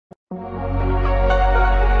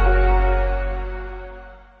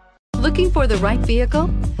Looking for the right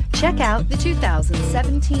vehicle? Check out the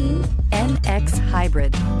 2017 NX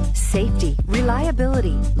Hybrid. Safety,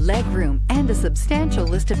 reliability, legroom, and a substantial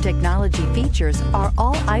list of technology features are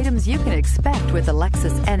all items you can expect with the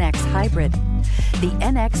Lexus NX Hybrid. The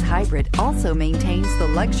NX Hybrid also maintains the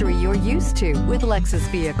luxury you're used to with Lexus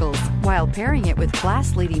vehicles, while pairing it with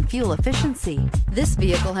class-leading fuel efficiency. This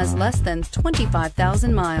vehicle has less than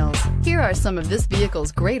 25,000 miles. Here are some of this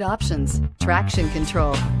vehicle's great options: traction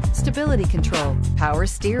control, stability control, power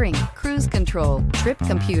steering, cruise control, trip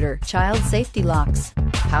computer, child safety locks,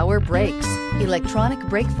 power brakes, electronic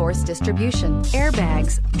brake force distribution,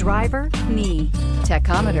 airbags, driver, knee,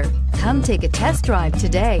 tachometer. Come take a test drive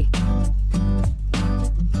today.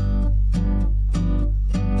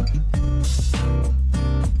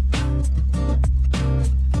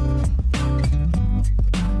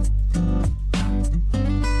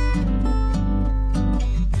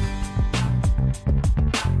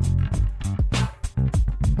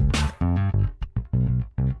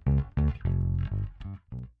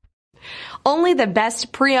 Only the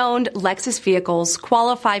best pre-owned Lexus vehicles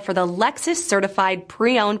qualify for the Lexus Certified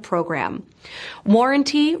Pre-Owned program.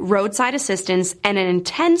 Warranty, roadside assistance, and an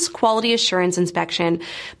intense quality assurance inspection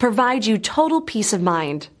provide you total peace of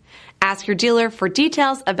mind. Ask your dealer for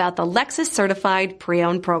details about the Lexus Certified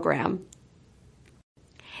Pre-Owned program.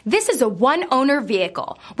 This is a one-owner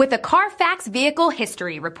vehicle with a Carfax Vehicle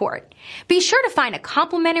History Report. Be sure to find a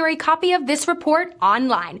complimentary copy of this report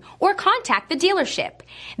online or contact the dealership.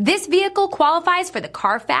 This vehicle qualifies for the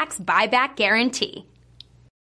Carfax Buyback Guarantee.